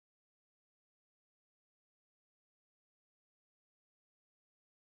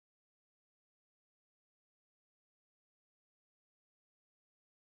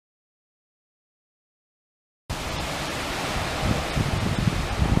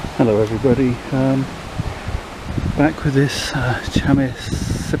Hello everybody, back with this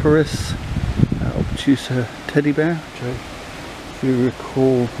Chamaecyparis obtusa teddy bear, which if you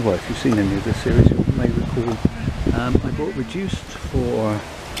recall, well if you've seen any of this series you may recall, I bought reduced for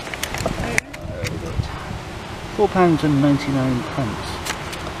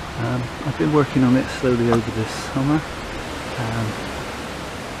 £4.99. I've been working on it slowly over this summer.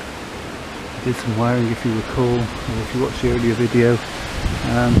 I did some wiring if you recall, or if you watched the earlier video.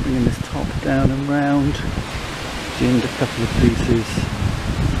 Bringing this top down and round, ginned a couple of pieces,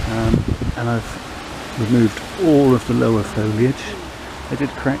 and I've removed all of the lower foliage. I did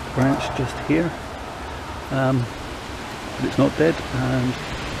crack branch just here, but it's not dead, and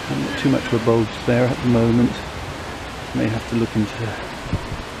I've got too much of a bulge there at the moment. May have to look into,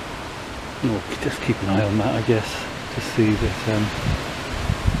 just keep an eye on that, I guess, to see that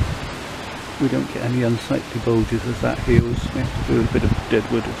we don't get any unsightly bulges as that heals. We have to do a bit of dead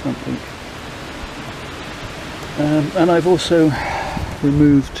wood or something. And I've also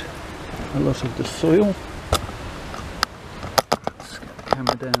removed a lot of the soil. Let's get the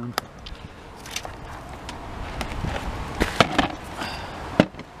camera down.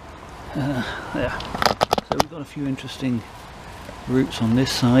 There. So we've got a few interesting roots on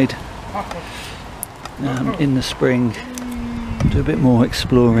this side. In the spring, do a bit more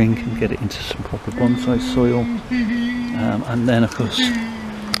exploring and get it into some proper bonsai soil, and then of course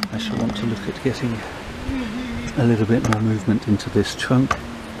I shall want to look at getting a little bit more movement into this trunk.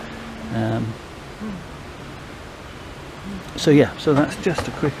 So that's just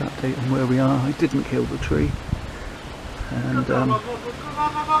a quick update on where we are. I didn't kill the tree, and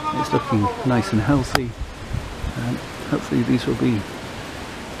it's looking nice and healthy, and hopefully these will be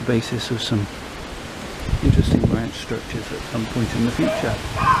the basis of some interesting branch structures at some point in the future.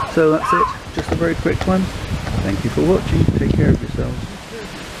 So that's it, just a very quick one. Thank you for watching, take care of yourselves.